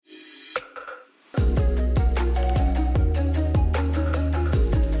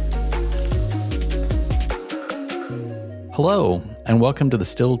Hello, and welcome to the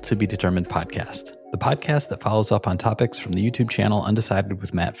Still to Be Determined podcast, the podcast that follows up on topics from the YouTube channel Undecided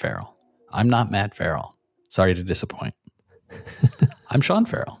with Matt Farrell. I'm not Matt Farrell. Sorry to disappoint. I'm Sean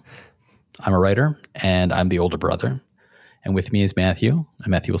Farrell. I'm a writer, and I'm the older brother. And with me is Matthew,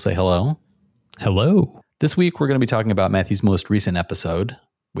 and Matthew will say hello. Hello. This week, we're going to be talking about Matthew's most recent episode,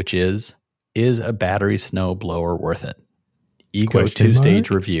 which is a battery snow blower worth it? Ego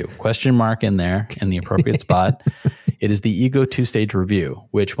two-stage review. Question mark in there in the appropriate spot. It is the Ego two-stage review,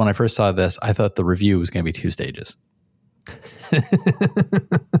 which when I first saw this, I thought the review was going to be 2 stages. That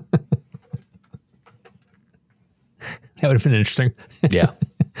would have been interesting. Yeah.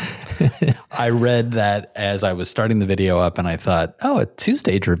 I read that as I was starting the video up and I thought, oh, a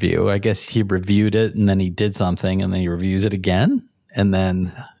 2-stage review. I guess he reviewed it and then he did something and then he reviews it again. And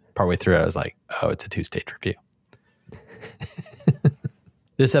then partway through, I was like, oh, it's a 2-stage review.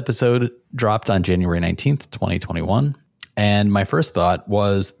 This episode dropped on January 19th, 2021. And my first thought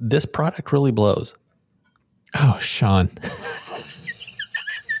was, this product really blows. Oh, Sean.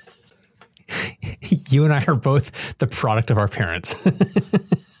 You and I are both the product of our parents.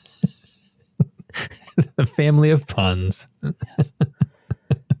 The family of puns.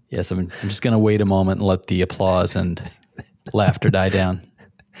 Yes, I'm just going to wait a moment and let the applause and laughter die down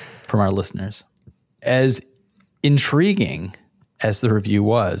from our listeners. As intriguing as the review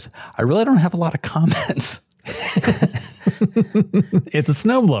was, I really don't have a lot of comments. It's a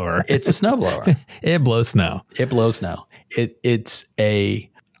snowblower. It's a snowblower. It blows snow. It blows snow. I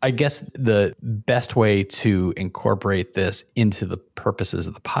guess the best way to incorporate this into the purposes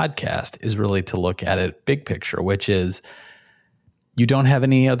of the podcast is really to look at it big picture, which is you don't have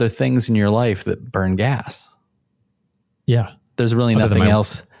any other things in your life that burn gas. Yeah. There's really nothing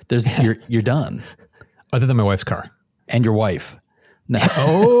else. You're done. Other than my wife's car. And your wife. No.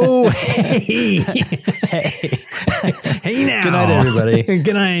 Oh, hey. Hey now. Good night, everybody.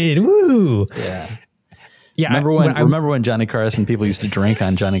 Good night. Woo. Yeah. Yeah. Remember when Johnny Carson, people used to drink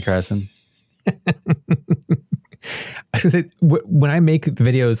on Johnny Carson? I was going to say, when I make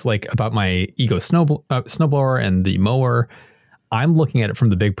videos like about my Ego snowblower and the mower, I'm looking at it from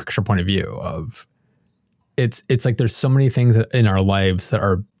the big picture point of view of it's like there's so many things in our lives that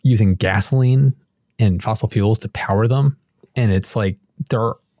are using gasoline and fossil fuels to power them. And it's like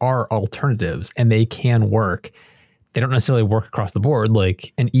there are alternatives and they can work. They don't necessarily work across the board.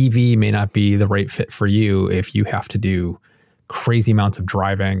 Like an EV may not be the right fit for you if you have to do crazy amounts of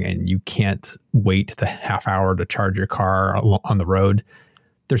driving and you can't wait the half hour to charge your car on the road.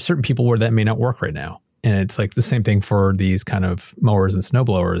 There's certain people where that may not work right now. And it's like the same thing for these kind of mowers and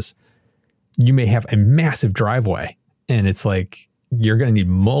snowblowers. You may have a massive driveway and it's like you're going to need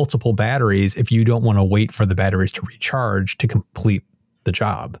multiple batteries if you don't want to wait for the batteries to recharge to complete the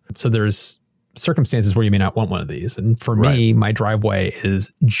job. So there's circumstances where you may not want one of these. And for me, my driveway is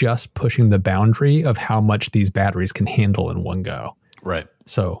just pushing the boundary of how much these batteries can handle in one go. Right.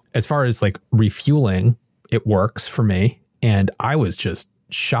 So as far as like refueling, it works for me. And I was just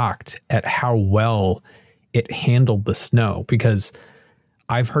shocked at how well it handled the snow, because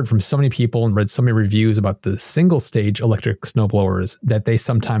I've heard from so many people and read so many reviews about the single stage electric snowblowers that they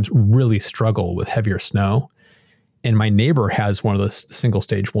sometimes really struggle with heavier snow. And my neighbor has one of those single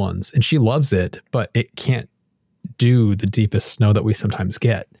stage ones and she loves it, but it can't do the deepest snow that we sometimes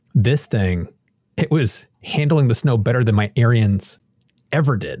get. This thing, it was handling the snow better than my Ariens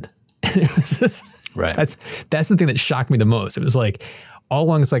ever did. It was just, right. That's the thing that shocked me the most. It was like all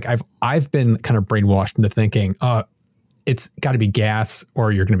along, it's like I've been kind of brainwashed into thinking, it's got to be gas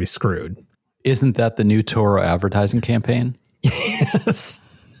or you're going to be screwed. Isn't that the new Toro advertising campaign? Yes.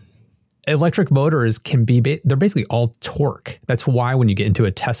 Electric motors can be, they're basically all torque. That's why when you get into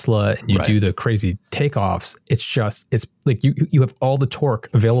a Tesla and you do the crazy takeoffs, it's like you have all the torque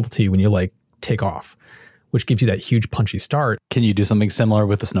available to you when you like take off, which gives you that huge punchy start. Can you do something similar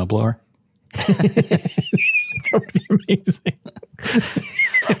with the snowblower? That would be amazing.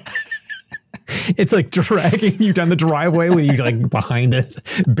 It's like dragging you down the driveway with you like behind it,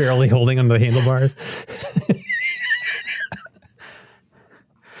 barely holding on the handlebars.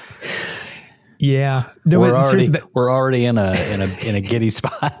 Yeah, no, we're already in a giddy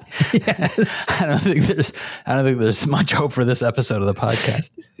spot. Yes. I don't think there's much hope for this episode of the podcast.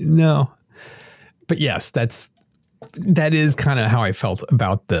 No, but yes, that is kind of how I felt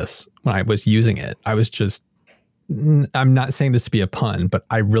about this when I was using it. I was just, I'm not saying this to be a pun, but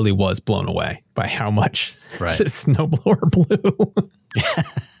I really was blown away by how much this snowblower blew.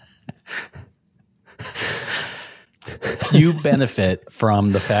 You benefit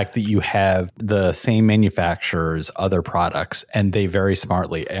from the fact that you have the same manufacturer's other products, and they very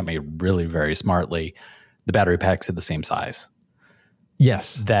smartly, I mean, really very smartly, the battery packs are the same size.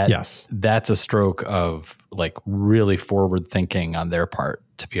 Yes. That's a stroke of like really forward thinking on their part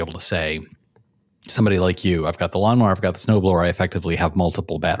to be able to say, somebody like you, I've got the lawnmower, I've got the snowblower, I effectively have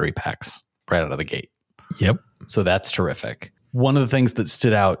multiple battery packs right out of the gate. Yep. So that's terrific. One of the things that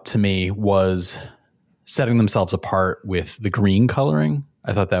stood out to me was setting themselves apart with the green coloring.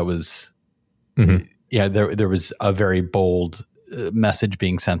 I thought that was, there was a very bold message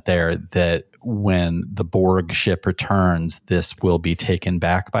being sent there that when the Borg ship returns, this will be taken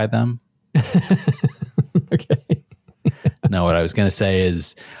back by them. Okay. No, what I was going to say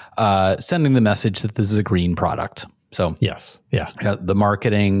is sending the message that this is a green product. So yes, the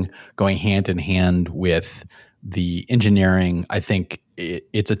marketing going hand in hand with the engineering. I think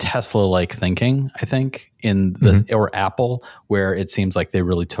it's a Tesla-like thinking, I think, in the or Apple, where it seems like they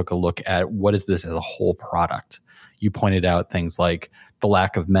really took a look at what is this as a whole product. You pointed out things like the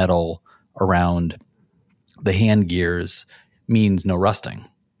lack of metal around the hand gears means no rusting.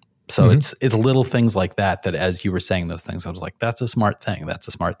 So it's little things like that as you were saying those things, I was like, that's a smart thing. That's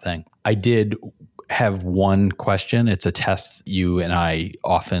a smart thing. I did have one question. It's a test you and I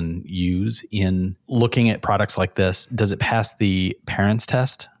often use in looking at products like this. Does it pass the parents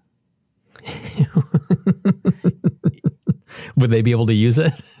test? Would they be able to use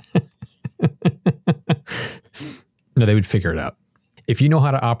it? No, they would figure it out. If you know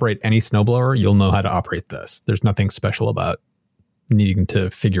how to operate any snowblower, you'll know how to operate this. There's nothing special about needing to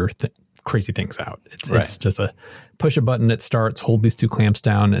figure crazy things out. It's just a push a button, it starts, hold these two clamps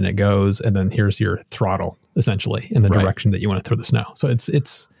down and it goes. And then here's your throttle essentially in the direction that you want to throw the snow. So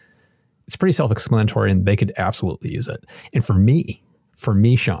it's pretty self-explanatory and they could absolutely use it. And for me,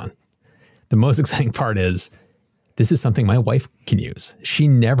 Sean, the most exciting part is this is something my wife can use. She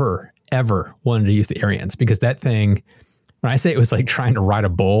never, ever wanted to use the Ariens because that thing, when I say it was like trying to ride a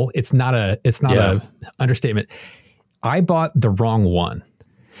bull, it's not a understatement. I bought the wrong one.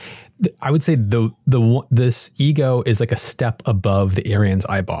 I would say this Ego is like a step above the Ariens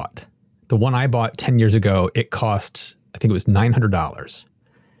I bought. The one I bought 10 years ago, it cost, I think it was $900.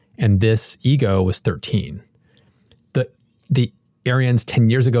 And this Ego was $13. The Ariens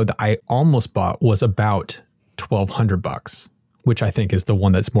 10 years ago that I almost bought was about $1,200, which I think is the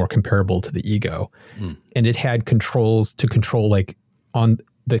one that's more comparable to the Ego. And it had controls to control like on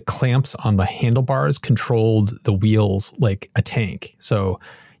the clamps on the handlebars controlled the wheels like a tank. So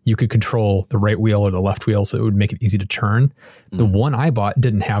you could control the right wheel or the left wheel, so it would make it easy to turn. The one I bought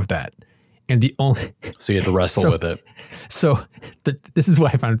didn't have that. And the only... So you had to wrestle with it. So this is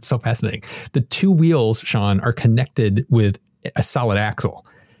what I found so fascinating. The two wheels, Sean, are connected with a solid axle.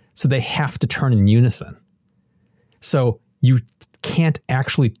 So they have to turn in unison. So you can't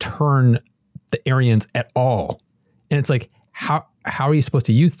actually turn the Ariens at all. And it's like, how are you supposed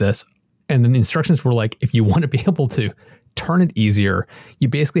to use this? And then the instructions were like, if you want to be able to turn it easier, you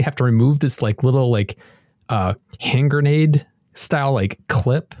basically have to remove this like little like hand grenade style like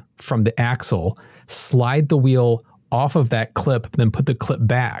clip from the axle, slide the wheel off of that clip, then put the clip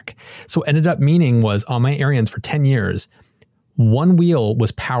back. So what ended up meaning was on my Ariens for 10 years, one wheel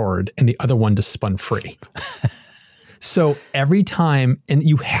was powered and the other one just spun free. So every time, and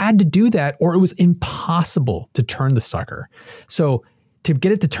you had to do that or it was impossible to turn the sucker. So to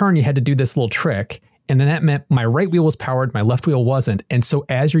get it to turn, you had to do this little trick. And then that meant my right wheel was powered, my left wheel wasn't. And so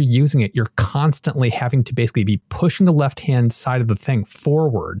as you're using it, you're constantly having to basically be pushing the left-hand side of the thing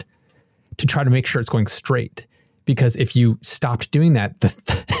forward to try to make sure it's going straight. Because if you stopped doing that,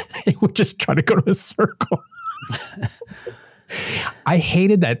 it would just try to go to a circle. I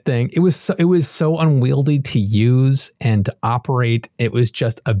hated that thing. It was so unwieldy to use and to operate. It was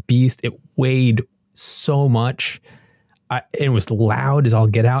just a beast. It weighed so much. It was loud as all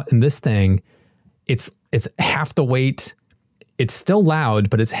get out. And this thing, it's half the weight. It's still loud,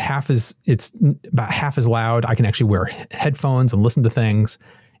 but it's about half as loud. I can actually wear headphones and listen to things.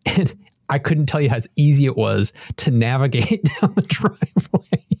 And I couldn't tell you how easy it was to navigate down the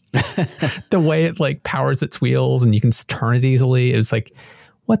driveway. The way it like powers its wheels and you can turn it easily. It was like,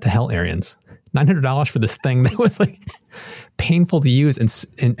 what the hell, Ariens? $900 for this thing that was like painful to use.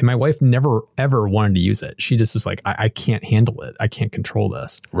 And my wife never, ever wanted to use it. She just was like, I can't handle it. I can't control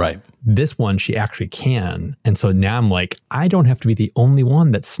this. Right. This one, she actually can. And so now I'm like, I don't have to be the only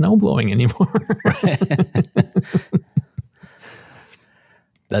one that's snowblowing anymore.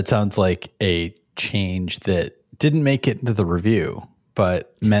 That sounds like a change that didn't make it into the review,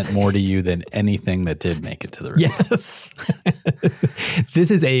 but meant more to you than anything that did make it to the review. Yes. This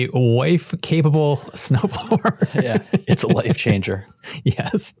is a wife-capable snowblower. Yeah, it's a life changer.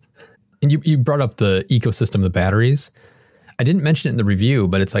 Yes. And you brought up the ecosystem, the batteries. I didn't mention it in the review,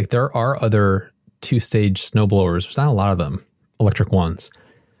 but it's like there are other 2-stage snowblowers. There's not a lot of them, electric ones.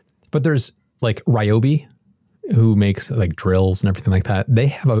 But there's like Ryobi, who makes like drills and everything like that. They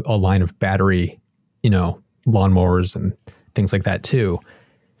have a line of battery, lawnmowers and things like that too.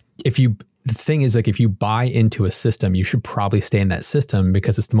 The thing is, like, if you buy into a system, you should probably stay in that system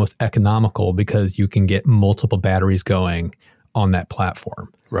because it's the most economical, because you can get multiple batteries going on that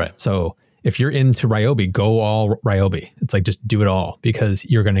platform. Right. So if you're into Ryobi, go all Ryobi. It's like, just do it all, because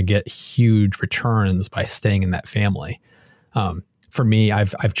you're going to get huge returns by staying in that family. For me,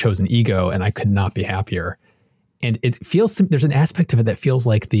 I've chosen Ego, and I could not be happier. And it feels, there's an aspect of it that feels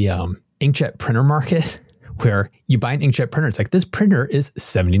like the inkjet printer market, where you buy an inkjet printer, it's like, this printer is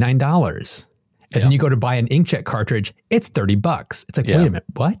 $79. And then you go to buy an inkjet cartridge, it's $30. It's like, wait a minute,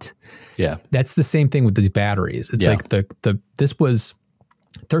 what? Yeah. That's the same thing with these batteries. It's like this was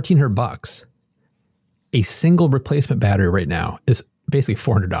 $1,300. A single replacement battery right now is basically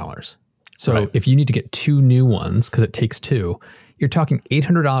 $400. So if you need to get 2 new ones, because it takes 2, you're talking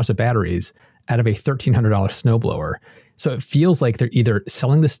 $800 of batteries out of a $1,300 snowblower. So it feels like they're either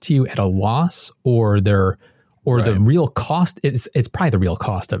selling this to you at a loss, or the real cost. It's probably the real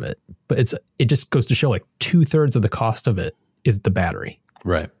cost of it, but it just goes to show, like, 2/3 of the cost of it is the battery.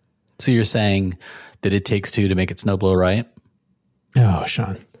 Right. So you're saying that it takes 2 to make it snowblow right? Oh,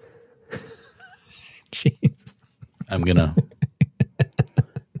 Sean. Jeez. I'm going to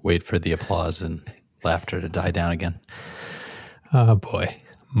wait for the applause and laughter to die down again. Oh, boy.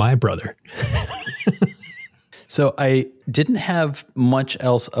 My brother. So I didn't have much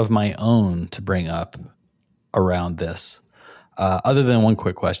else of my own to bring up around this, other than one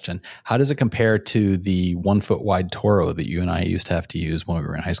quick question. How does it compare to the 1-foot wide Toro that you and I used to have to use when we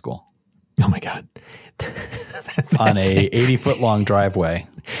were in high school? Oh, my God. On a 80-foot long driveway,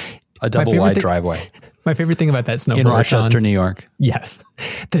 a double wide driveway. My favorite thing about that snowblower, in Rochester, New York. Yes.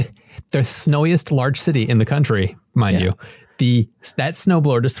 The snowiest large city in the country, mind you. That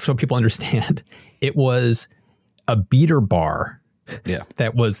snowblower, just so people understand, it was a beater bar. Yeah.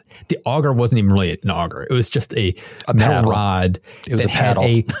 That was, the auger wasn't even really an auger. It was just a metal paddle. rod. It was a paddle.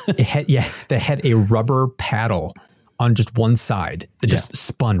 That had a rubber paddle on just one side that just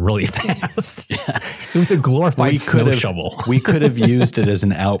spun really fast. Yeah. It was a glorified snow shovel. We could have used it as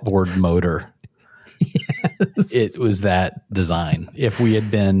an outboard motor. Yes. It was that design. If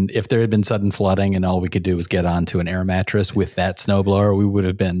there had been sudden flooding and all we could do was get onto an air mattress with that snowblower, we would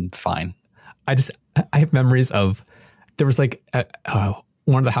have been fine. I have memories of, there was like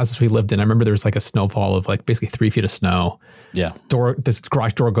one of the houses we lived in. I remember there was like a snowfall of like basically 3 feet of snow. Yeah. This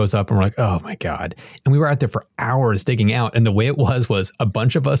garage door goes up and we're like, oh my God. And we were out there for hours digging out. And the way it was a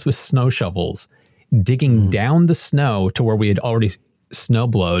bunch of us with snow shovels digging down the snow to where we had already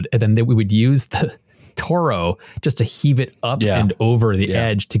snowblowed. And then we would use the Toro just to heave it up and over the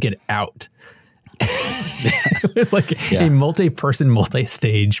edge to get out. It was like a multi-person,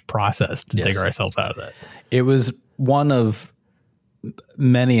 multi-stage process to dig ourselves out of that. It was one of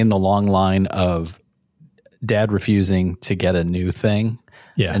many in the long line of Dad refusing to get a new thing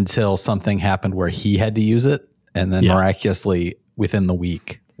until something happened where he had to use it. And then miraculously within the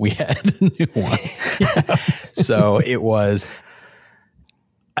week we had a new one. So it was,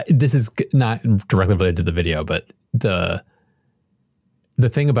 this is not directly related to the video, but the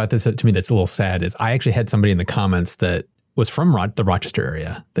thing about this to me that's a little sad is I actually had somebody in the comments that was from the Rochester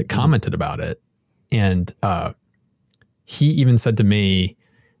area that commented about it. And he even said to me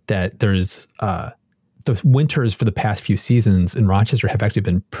that there's the winters for the past few seasons in Rochester have actually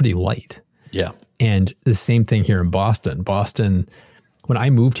been pretty light. Yeah. And the same thing here in Boston. Boston, when I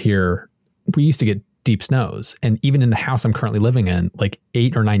moved here, we used to get deep snows. And even in the house I'm currently living in, like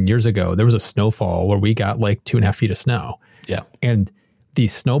 8 or 9 years ago, there was a snowfall where we got like 2.5 feet of snow. Yeah. And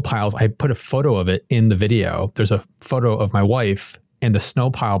these snow piles, I put a photo of it in the video. There's a photo of my wife and the snow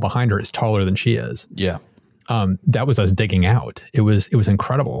pile behind her is taller than she is. Yeah. That was us digging out. It was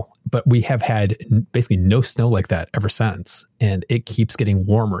incredible, but we have had basically no snow like that ever since. And it keeps getting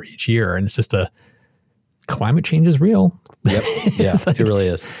warmer each year. And it's just climate change is real. Yep. Yeah, like, it really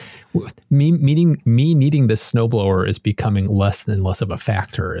is. Me needing this snowblower is becoming less and less of a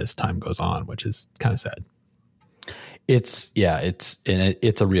factor as time goes on, which is kind of sad. It's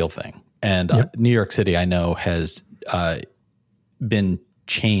a real thing. And New York City, I know, has been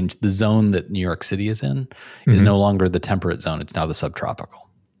changed. The zone that New York City is in is no longer the temperate zone. It's now the subtropical.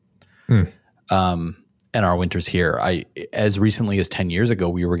 And our winters here, as recently as 10 years ago,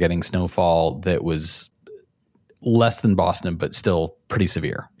 we were getting snowfall that was less than Boston, but still pretty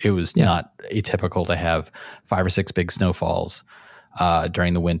severe. It was not atypical to have 5 or 6 big snowfalls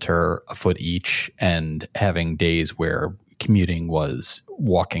during the winter, a foot each, and having days where commuting was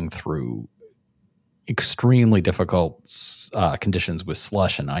walking through extremely difficult conditions with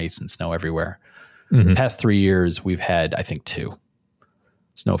slush and ice and snow everywhere. Mm-hmm. The past 3 years, we've had, I think, 2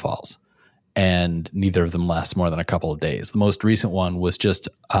 snowfalls, and neither of them last more than a couple of days. The most recent one was just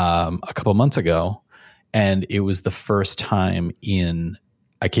a couple months ago, and it was the first time in,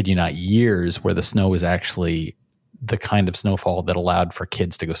 I kid you not, years where the snow was actually the kind of snowfall that allowed for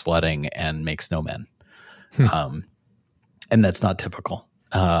kids to go sledding and make snowmen. And that's not typical.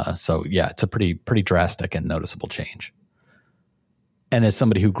 So yeah, it's a pretty drastic and noticeable change. And as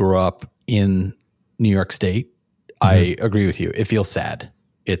somebody who grew up in New York State, I agree with you. It feels sad.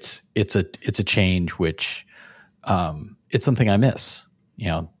 It's a change, which, it's something I miss, you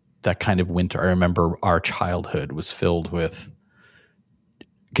know, that kind of winter. I remember our childhood was filled with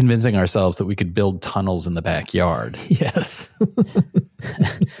convincing ourselves that we could build tunnels in the backyard. Yes.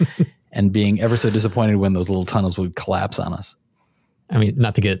 And being ever so disappointed when those little tunnels would collapse on us. I mean,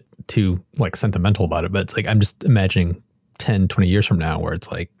 not to get too like sentimental about it, but it's like, I'm just imagining 10, 20 years from now where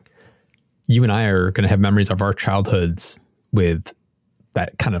it's like, you and I are going to have memories of our childhoods with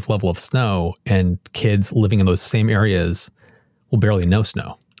that kind of level of snow, and kids living in those same areas will barely know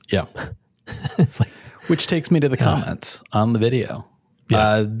snow. Yeah. It's like, which takes me to the comments on the video.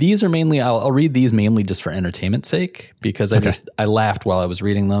 Yeah. These are mainly, I'll read these mainly just for entertainment's sake, because I laughed while I was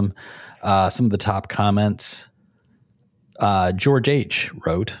reading them. Some of the top comments, George H.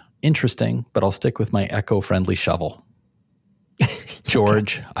 wrote, "Interesting, but I'll stick with my eco-friendly shovel."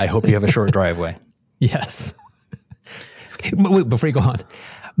 George, okay. I hope you have a short driveway. Yes. Wait, before you go on,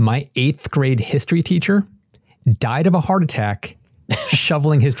 my 8th grade history teacher died of a heart attack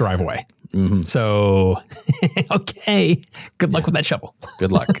shoveling his driveway. Mm-hmm. So, okay. Good luck with that shovel.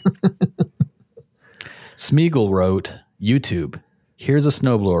 Good luck. Smeagol wrote, "YouTube, here's a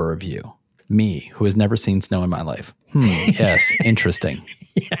snowblower review. Me, who has never seen snow in my life. Yes, interesting."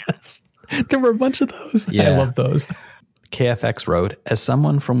 Yes. There were a bunch of those. Yeah. I love those. KFX wrote, "As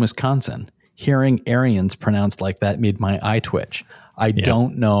someone from Wisconsin, hearing Aryans pronounced like that made my eye twitch. I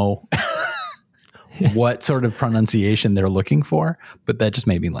don't know what sort of pronunciation they're looking for, but that just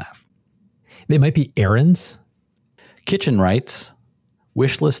made me laugh." They might be errands. Kitchen writes,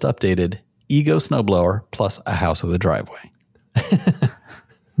 "Wish list updated, Ego snowblower plus a house with a driveway."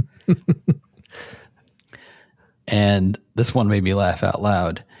 And this one made me laugh out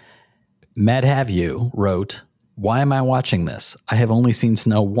loud. Mad Have You wrote, "Why am I watching this? I have only seen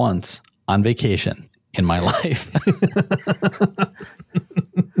snow once on vacation in my life."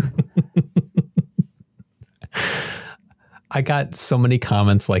 I got so many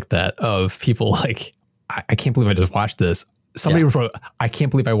comments like that of people like, I can't believe I just watched this. Somebody wrote, "I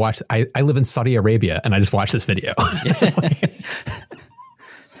can't believe I watched, I live in Saudi Arabia and I just watched this video."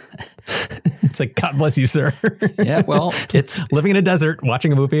 It's like, God bless you, sir. Yeah, well, it's living in a desert,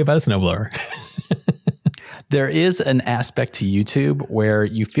 watching a movie about a snowblower. There is an aspect to YouTube where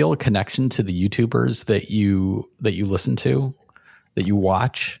you feel a connection to the YouTubers that you listen to, that you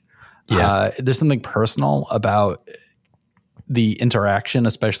watch. Yeah. There's something personal about the interaction,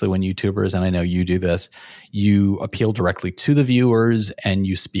 especially when YouTubers, and I know you do this, you appeal directly to the viewers and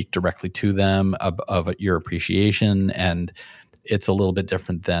you speak directly to them of your appreciation. And it's a little bit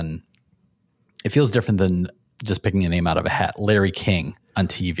different than, it feels different than just picking a name out of a hat. Larry King on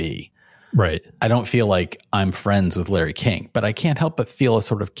TV. Right. I don't feel like I'm friends with Larry King, but I can't help but feel a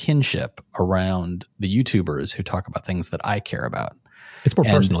sort of kinship around the YouTubers who talk about things that I care about. It's more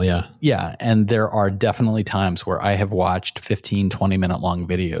personal, yeah. Yeah, and there are definitely times where I have watched 15, 20-minute long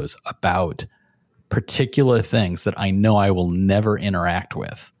videos about particular things that I know I will never interact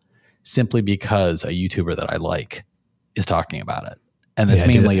with simply because a YouTuber that I like is talking about it. And it's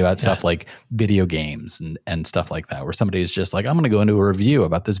mainly about stuff like video games and stuff like that, where somebody is just like, "I'm going to go into a review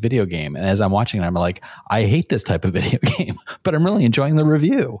about this video game." And as I'm watching it, I'm like, I hate this type of video game, but I'm really enjoying the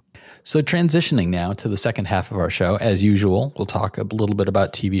review. So transitioning now to the second half of our show, as usual, we'll talk a little bit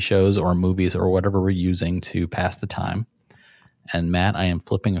about TV shows or movies or whatever we're using to pass the time. And Matt, I am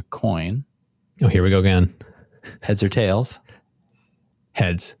flipping a coin. Oh, here we go again. Heads or tails?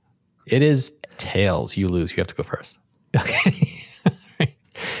 Heads. It is tails. You lose. You have to go first. Okay.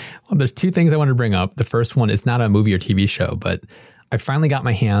 Well, there's 2 things I want to bring up. The first one is not a movie or TV show, but I finally got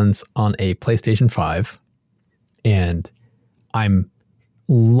my hands on a PlayStation 5 and I'm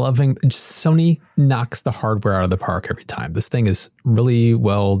loving, Sony knocks the hardware out of the park every time. This thing is really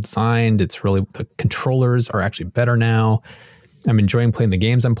well designed. It's really, the controllers are actually better now. I'm enjoying playing the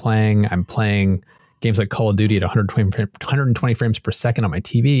games I'm playing. I'm playing games like Call of Duty at 120 frames per second on my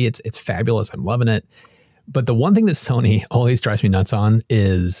TV. It's fabulous. I'm loving it. But the one thing that Sony always drives me nuts on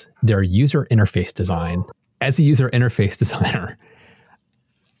is their user interface design. As a user interface designer,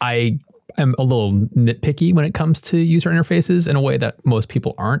 I am a little nitpicky when it comes to user interfaces in a way that most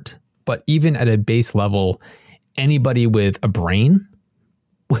people aren't. But even at a base level, anybody with a brain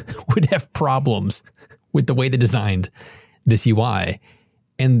would have problems with the way they designed this UI.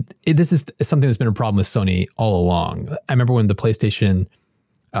 And this is something that's been a problem with Sony all along. I remember when the PlayStation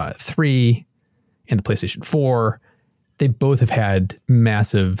 3 and the PlayStation 4, they both have had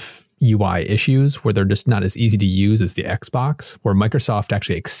massive UI issues where they're just not as easy to use as the Xbox, where Microsoft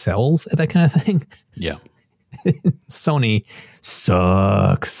actually excels at that kind of thing. Yeah. Sony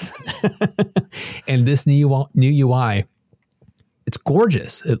sucks. And this new UI, it's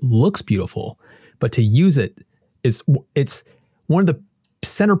gorgeous. It looks beautiful, but to use it's one of the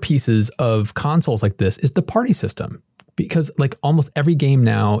centerpieces of consoles like this is the party system, because like almost every game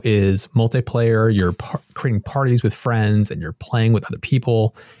now is multiplayer. You're creating parties with friends and you're playing with other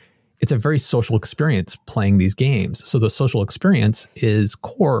people. It's a very social experience playing these games. So the social experience is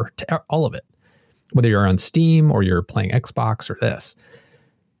core to all of it, whether you're on Steam or you're playing Xbox or this.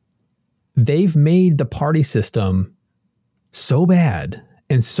 They've made the party system so bad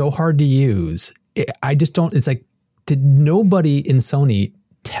and so hard to use. It's like, did nobody in Sony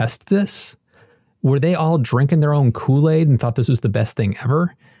test this? Were they all drinking their own Kool-Aid and thought this was the best thing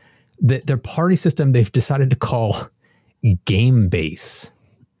ever? Their party system, they've decided to call Game Base.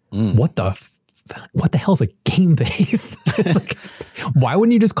 What the hell is a Game Base? It's like, why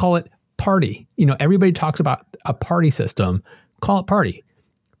wouldn't you just call it Party? You know, everybody talks about a party system. Call it Party.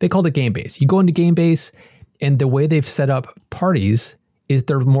 They called it Game Base. You go into Game Base, and the way they've set up parties is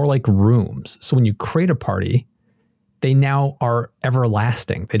they're more like rooms. So when you create a party, they now are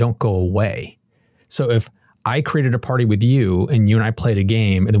everlasting. They don't go away. So if I created a party with you and you and I played a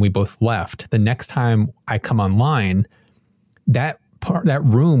game and then we both left, the next time I come online, that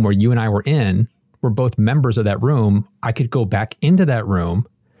room where you and I were in, we're both members of that room. I could go back into that room.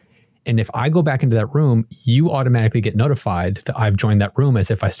 And if I go back into that room, you automatically get notified that I've joined that room as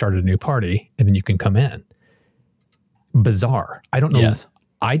if I started a new party, and then you can come in. Bizarre. I don't know. Yes.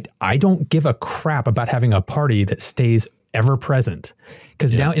 I don't give a crap about having a party that stays ever present.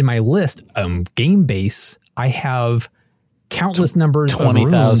 Because now in my list, Game Base, I have countless numbers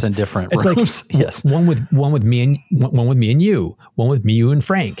 20,000 different rooms. It's like yes. one with me and you, one with me, you and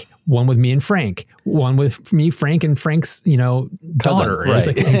Frank, one with me and Frank, one with me, Frank, and Frank's, daughter, right. It's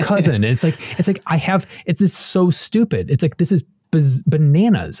like and cousin. And it's like it's this so stupid. It's like, this is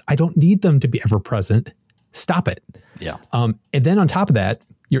bananas. I don't need them to be ever present. Stop it. Yeah. And then on top of that,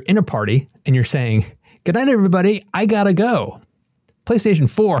 you're in a party and you're saying, "Good night, everybody. I gotta go." PlayStation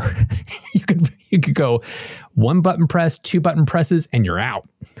 4, you could go one button press, two button presses, and you're out.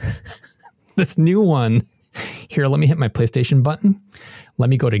 This new one, here, let me hit my PlayStation button. Let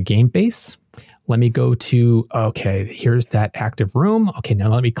me go to Game Base. Let me go to, okay, here's that active room. Okay, now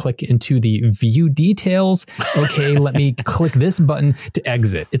let me click into the view details. Okay, let me click this button to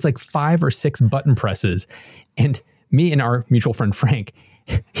exit. It's like 5 or 6 button presses. And me and our mutual friend, Frank,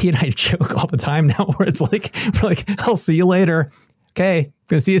 he and I joke all the time now where it's like, we're like, I'll see you later. Okay,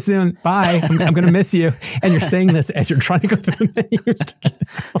 gonna see you soon. Bye. I'm gonna miss you. And you're saying this as you're trying to go through the menus.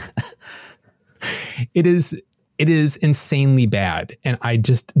 It is insanely bad. And I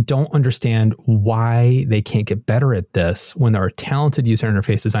just don't understand why they can't get better at this when there are talented user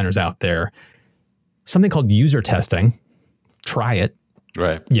interface designers out there. Something called user testing. Try it.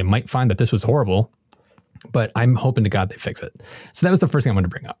 Right. You might find that this was horrible, but I'm hoping to God they fix it. So that was the first thing I wanted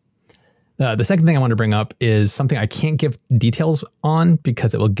to bring up. The second thing I want to bring up is something I can't give details on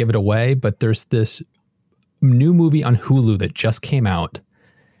because it will give it away, but there's this new movie on Hulu that just came out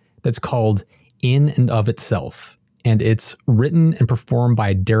that's called In and of Itself. And it's written and performed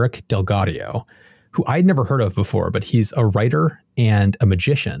by Derek DelGaudio, who I'd never heard of before, but he's a writer and a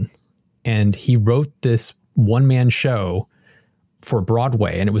magician. And he wrote this one-man show for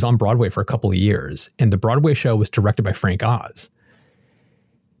Broadway, and it was on Broadway for a couple of years. And the Broadway show was directed by Frank Oz.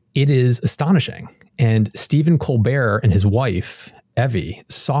 It is astonishing. And Stephen Colbert and his wife, Evie,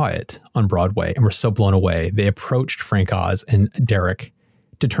 saw it on Broadway and were so blown away. They approached Frank Oz and Derek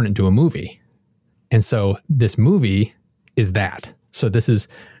to turn it into a movie. And so this movie is that. So this is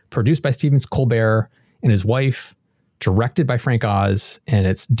produced by Stephen Colbert and his wife, directed by Frank Oz, and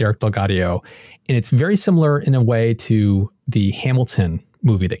it's Derek DelGaudio. And it's very similar in a way to the Hamilton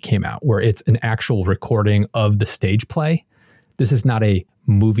movie that came out, where it's an actual recording of the stage play. This is not a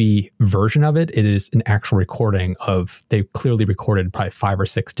movie version of it. It is an actual recording of, they clearly recorded probably 5 or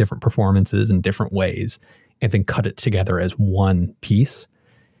 6 different performances in different ways and then cut it together as one piece.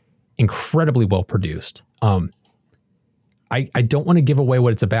 Incredibly well produced. I don't want to give away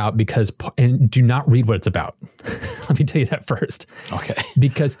what it's about and do not read what it's about. Let me tell you that first. Okay.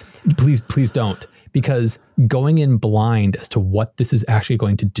 Because please don't. Because going in blind as to what this is actually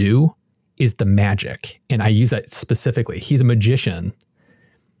going to do is the magic. And I use that specifically. He's a magician.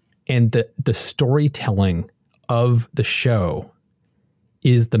 And the storytelling of the show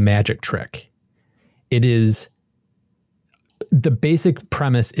is the magic trick. It is, the basic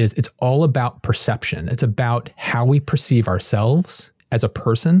premise is it's all about perception. It's about how we perceive ourselves as a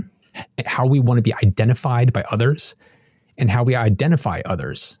person, how we want to be identified by others, and how we identify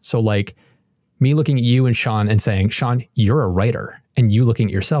others. So like me looking at you and Sean and saying, Sean, you're a writer, and you looking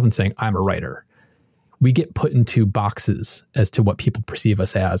at yourself and saying, I'm a writer. We get put into boxes as to what people perceive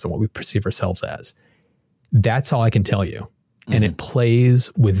us as and what we perceive ourselves as. That's all I can tell you. And it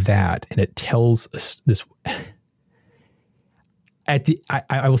plays with that, and it tells us this.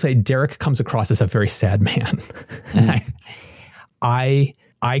 I will say Derek comes across as a very sad man. I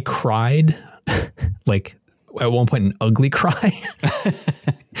cried, like at one point, an ugly cry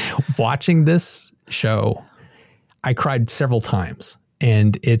watching this show. I cried several times,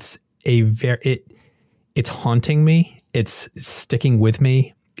 and it's haunting me. It's sticking with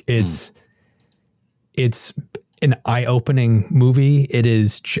me. It's an eye-opening movie.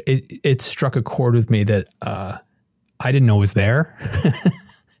 It struck a chord with me that I didn't know was there.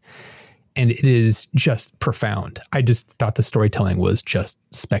 And it is just profound. I just thought the storytelling was just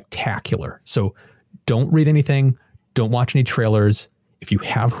spectacular. So don't read anything. Don't watch any trailers. If you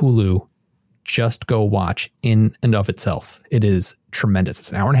have Hulu, just go watch in and of itself. It is tremendous. It's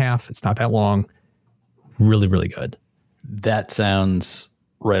an hour and a half. It's not that long. Really, really good. That sounds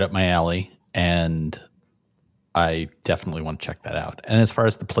right up my alley. And I definitely want to check that out. And as far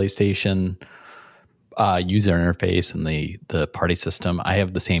as the PlayStation user interface and the party system, I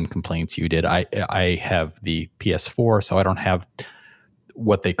have the same complaints you did. I have the PS4, so I don't have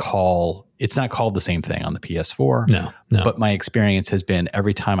what they call, it's not called the same thing on the PS4. No. But my experience has been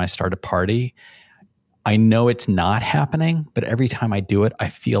every time I start a party, I know it's not happening, but every time I do it, I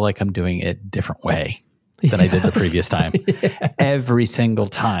feel like I'm doing it a different way than I did the previous time. Yes. Every single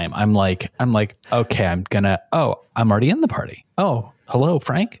time. I'm like, okay, I'm already in the party. Oh, hello,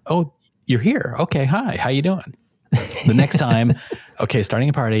 Frank. Oh, you're here. Okay. Hi. How you doing? The next time, okay, starting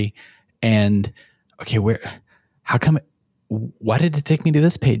a party and okay, why did it take me to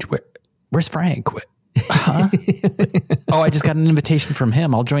this page? Where's Frank? Huh? Oh, I just got an invitation from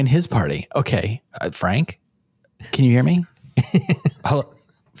him. I'll join his party. Okay. Frank, can you hear me? Hello?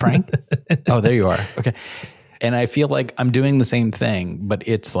 Frank? Oh, there you are. Okay. And I feel like I'm doing the same thing, but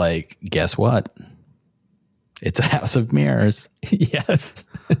it's like, guess what? It's a house of mirrors. Yes.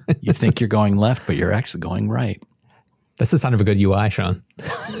 You think you're going left, but you're actually going right. That's the sign of a good UI, Sean.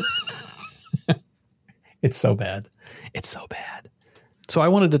 It's so bad. It's so bad. So I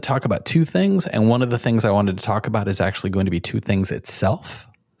wanted to talk about two things, and one of the things I wanted to talk about is actually going to be two things itself.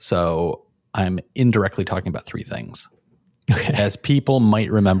 So I'm indirectly talking about three things. Okay. As people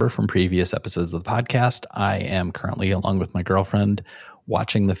might remember from previous episodes of the podcast, I am currently, along with my girlfriend,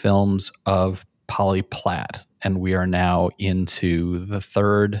 watching the films of Polly Platt, and we are now into the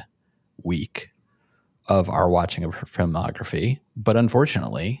third week of our watching of her filmography. But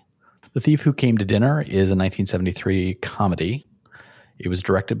unfortunately, The Thief Who Came to Dinner is a 1973 comedy. It was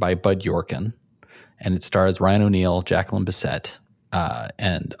directed by Bud Yorkin, and it stars Ryan O'Neal, Jacqueline Bisset,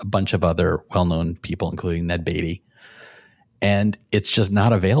 and a bunch of other well-known people, including Ned Beatty. And it's just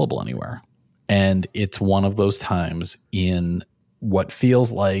not available anywhere. And it's one of those times in what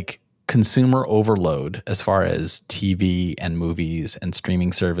feels like consumer overload as far as TV and movies and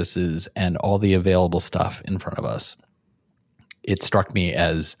streaming services and all the available stuff in front of us. It struck me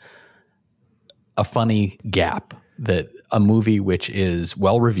as a funny gap that a movie which is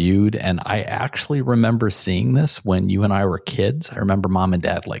well reviewed, and I actually remember seeing this when you and I were kids. I remember Mom and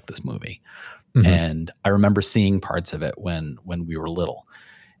Dad liked this movie. Mm-hmm. And I remember seeing parts of it when we were little.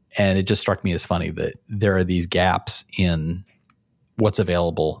 And it just struck me as funny that there are these gaps in what's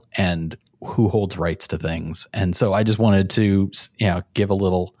available and who holds rights to things. And so I just wanted to, give a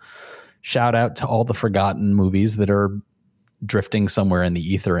little shout out to all the forgotten movies that are drifting somewhere in the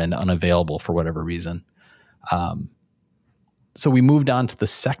ether and unavailable for whatever reason. So we moved on to the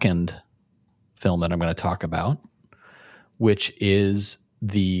second film that I'm going to talk about, which is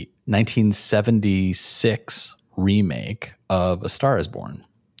the 1976 remake of A Star is Born.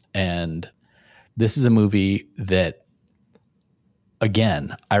 And this is a movie that,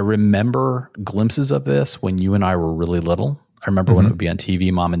 again, I remember glimpses of this when you and I were really little. I remember when it would be on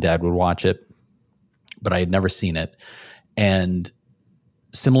TV, Mom and Dad would watch it, but I had never seen it. And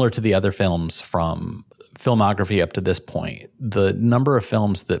similar to the other films from filmography up to this point, the number of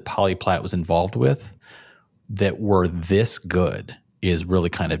films that Polly Platt was involved with that were this good is really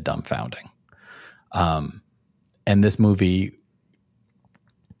kind of dumbfounding. And this movie,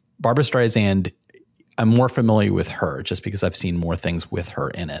 Barbra Streisand, I'm more familiar with her just because I've seen more things with her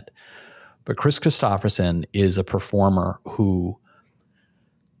in it. But Kris Kristofferson is a performer who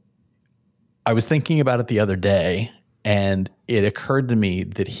I was thinking about it the other day, and it occurred to me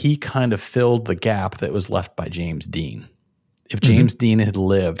that he kind of filled the gap that was left by James Dean. If James Dean had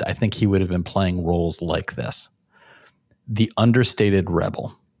lived, I think he would have been playing roles like this. The understated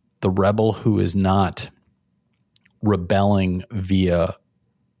rebel, the rebel who is not rebelling via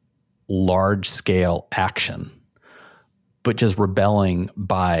large-scale action, but just rebelling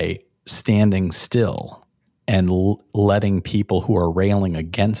by standing still and letting people who are railing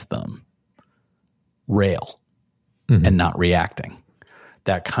against them rail and not reacting.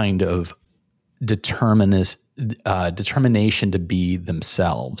 That kind of determination to be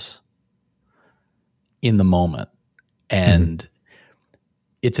themselves in the moment. And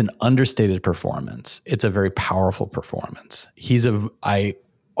it's an understated performance. It's a very powerful performance. I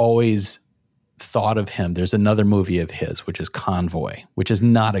always thought of him. There's another movie of his, which is Convoy, which is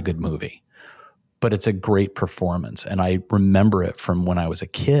not a good movie, but it's a great performance. And I remember it from when I was a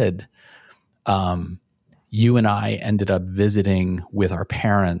kid. You and I ended up visiting with our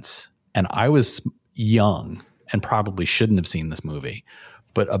parents, and I was young and probably shouldn't have seen this movie,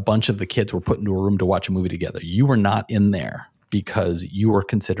 but a bunch of the kids were put into a room to watch a movie together. You were not in there because you were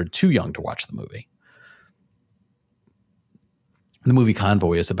considered too young to watch the movie. The movie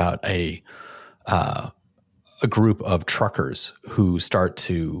Convoy is about a group of truckers who start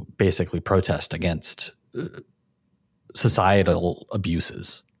to basically protest against societal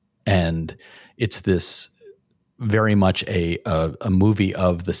abuses. And it's this very much a movie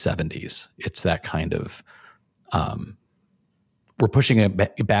of the 70s. It's that kind of, we're pushing it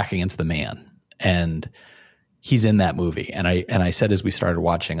back against the man. And he's in that movie. And I said, as we started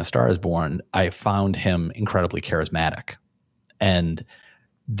watching A Star Is Born, I found him incredibly charismatic. And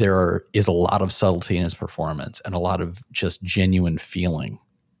there is a lot of subtlety in his performance and a lot of just genuine feeling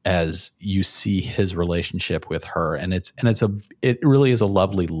as you see his relationship with her. And it really is a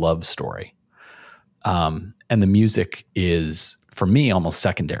lovely love story. And the music is, for me, almost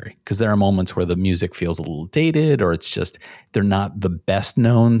secondary, because there are moments where the music feels a little dated, or it's just, they're not the best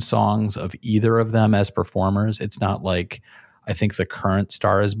known songs of either of them as performers. It's not like, I think the current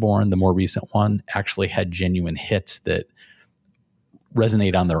Star Is Born, the more recent one, actually had genuine hits that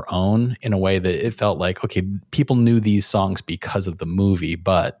resonate on their own in a way that it felt like, okay, people knew these songs because of the movie,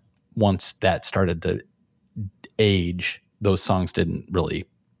 but once that started to age, those songs didn't really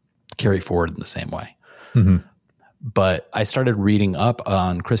carry forward in the same way. But I started reading up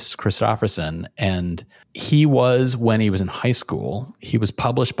on Kris Kristofferson, and he was, when he was in high school, he was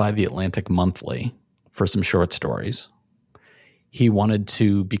published by the Atlantic Monthly for some short stories. He wanted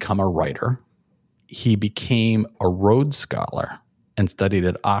to become a writer. He became a Rhodes Scholar and studied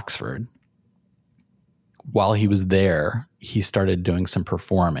at Oxford. While he was there, he started doing some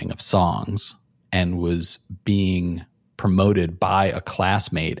performing of songs and was being promoted by a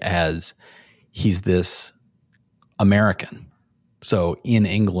classmate as he's this American. So in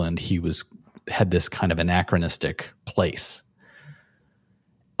England, he had this kind of anachronistic place.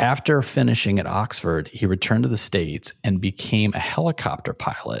 After finishing at Oxford, he returned to the States and became a helicopter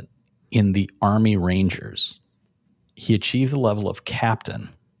pilot in the Army Rangers. He achieved the level of captain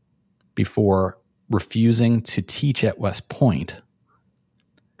before refusing to teach at West Point,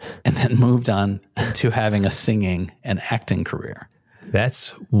 and then moved on to having a singing and acting career. That's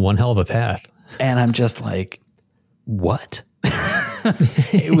one hell of a path. And I'm just like, what?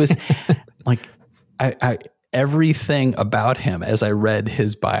 It was like, I everything about him, as I read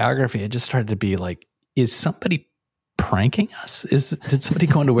his biography, it just started to be like, is somebody pranking us? Did somebody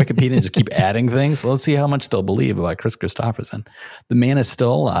go into Wikipedia and just keep adding things? Let's see how much they'll believe about Kris Kristofferson. The man is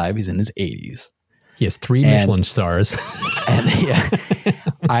still alive. He's in his 80s. He has 3 Michelin stars. And yeah,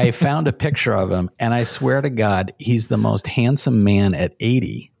 I found a picture of him, and I swear to God, he's the most handsome man at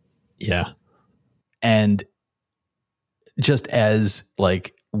 80. Yeah. And just as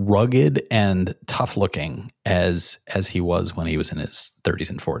like rugged and tough looking as he was when he was in his 30s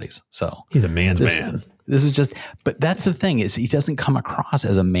and 40s. So he's a man's man. This is just, but that's the thing, is he doesn't come across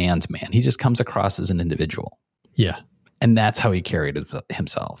as a man's man. He just comes across as an individual. Yeah. And that's how he carried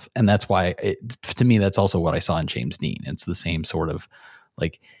himself. And that's why, to me, that's also what I saw in James Dean. It's the same sort of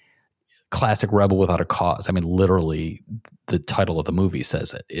like classic rebel without a cause. I mean, literally the title of the movie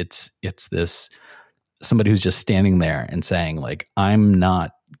says it. It's this somebody who's just standing there and saying like, I'm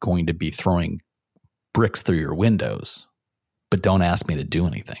not going to be throwing bricks through your windows, but don't ask me to do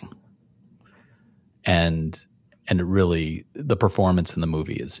anything. And it really, the performance in the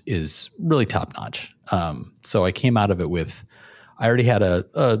movie is really top notch. So I came out of it with, I already had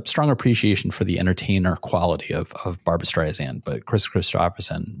a strong appreciation for the entertainer quality of Barbra Streisand, but Kris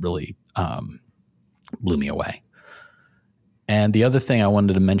Kristofferson really blew me away. And the other thing I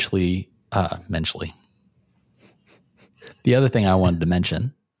wanted to mention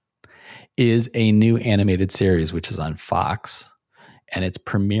is a new animated series, which is on Fox, and it's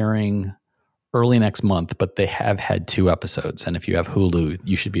premiering early next month, but they have had 2 episodes. And if you have Hulu,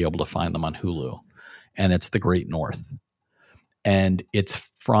 you should be able to find them on Hulu. And it's The Great North. And it's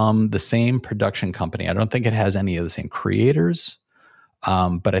from the same production company. I don't think it has any of the same creators,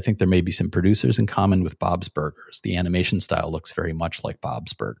 but I think there may be some producers in common with Bob's Burgers. The animation style looks very much like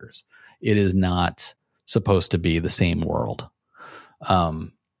Bob's Burgers. It is not supposed to be the same world.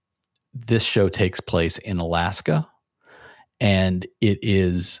 This show takes place in Alaska, and it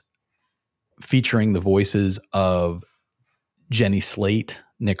is featuring the voices of Jenny Slate,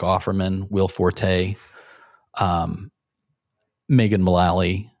 Nick Offerman, Will Forte, Megan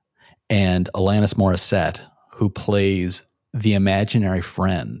Mullally, and Alanis Morissette, who plays the imaginary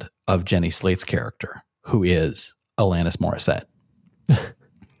friend of Jenny Slate's character, who is Alanis Morissette.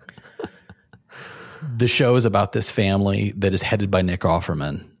 The show is about this family that is headed by Nick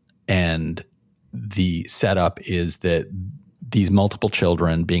Offerman, and the setup is that these multiple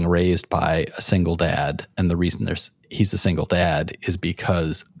children being raised by a single dad, and the reason he's a single dad is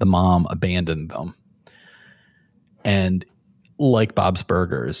because the mom abandoned them. And like Bob's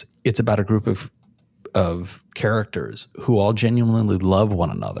Burgers, it's about a group of characters who all genuinely love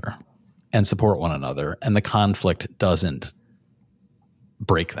one another and support one another, and the conflict doesn't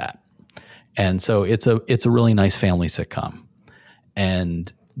break that. And so it's a really nice family sitcom.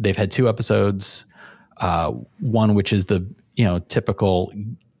 And they've had 2 episodes, one which is the typical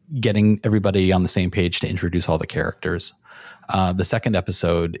getting everybody on the same page to introduce all the characters. The second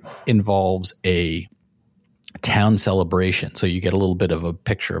episode involves a town celebration. So you get a little bit of a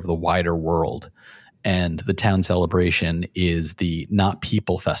picture of the wider world. And the town celebration is the Not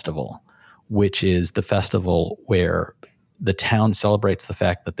People Festival, which is the festival where the town celebrates the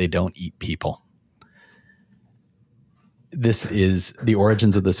fact that they don't eat people. This is the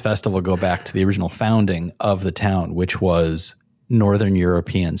origins of this festival go back to the original founding of the town, which was Northern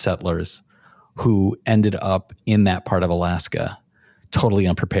European settlers who ended up in that part of Alaska totally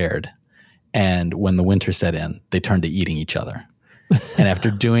unprepared. And when the winter set in, they turned to eating each other. And after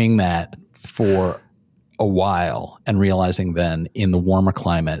doing that for a while and realizing then in the warmer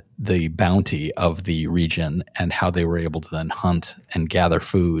climate, the bounty of the region and how they were able to then hunt and gather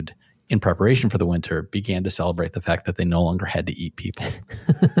food in preparation for the winter, began to celebrate the fact that they no longer had to eat people.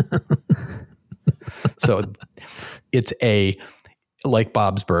 So it's like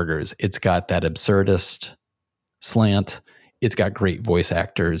Bob's Burgers, it's got that absurdist slant. It's got great voice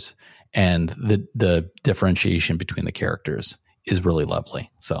actors, and the differentiation between the characters is really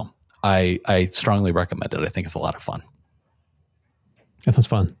lovely. So I strongly recommend it. I think it's a lot of fun. That sounds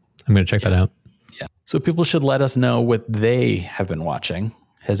fun. I'm going to check that out. Yeah. So people should let us know what they have been watching.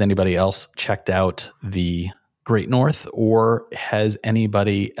 Has anybody else checked out The Great North, or has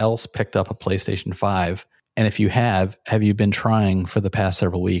anybody else picked up a PlayStation 5? And if you have you been trying for the past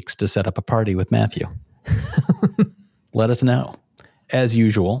several weeks to set up a party with Matthew? Let us know. As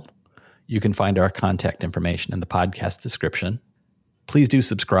usual, you can find our contact information in the podcast description. Please do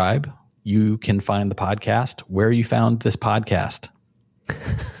subscribe. You can find the podcast where you found this podcast.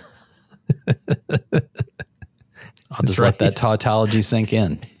 I'll just let that tautology sink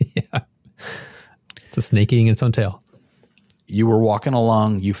in. Yeah. It's a snake eating its own tail. You were walking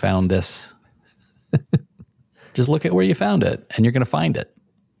along, you found this. Just look at where you found it, and you're going to find it.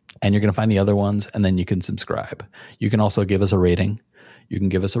 And you're going to find the other ones, and then you can subscribe. You can also give us a rating. You can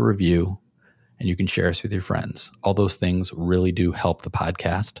give us a review, and you can share us with your friends. All those things really do help the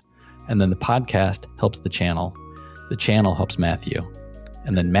podcast. And then the podcast helps the channel. The channel helps Matthew.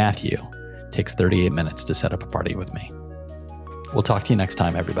 And then Matthew takes 38 minutes to set up a party with me. We'll talk to you next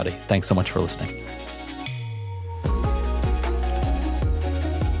time, everybody. Thanks so much for listening.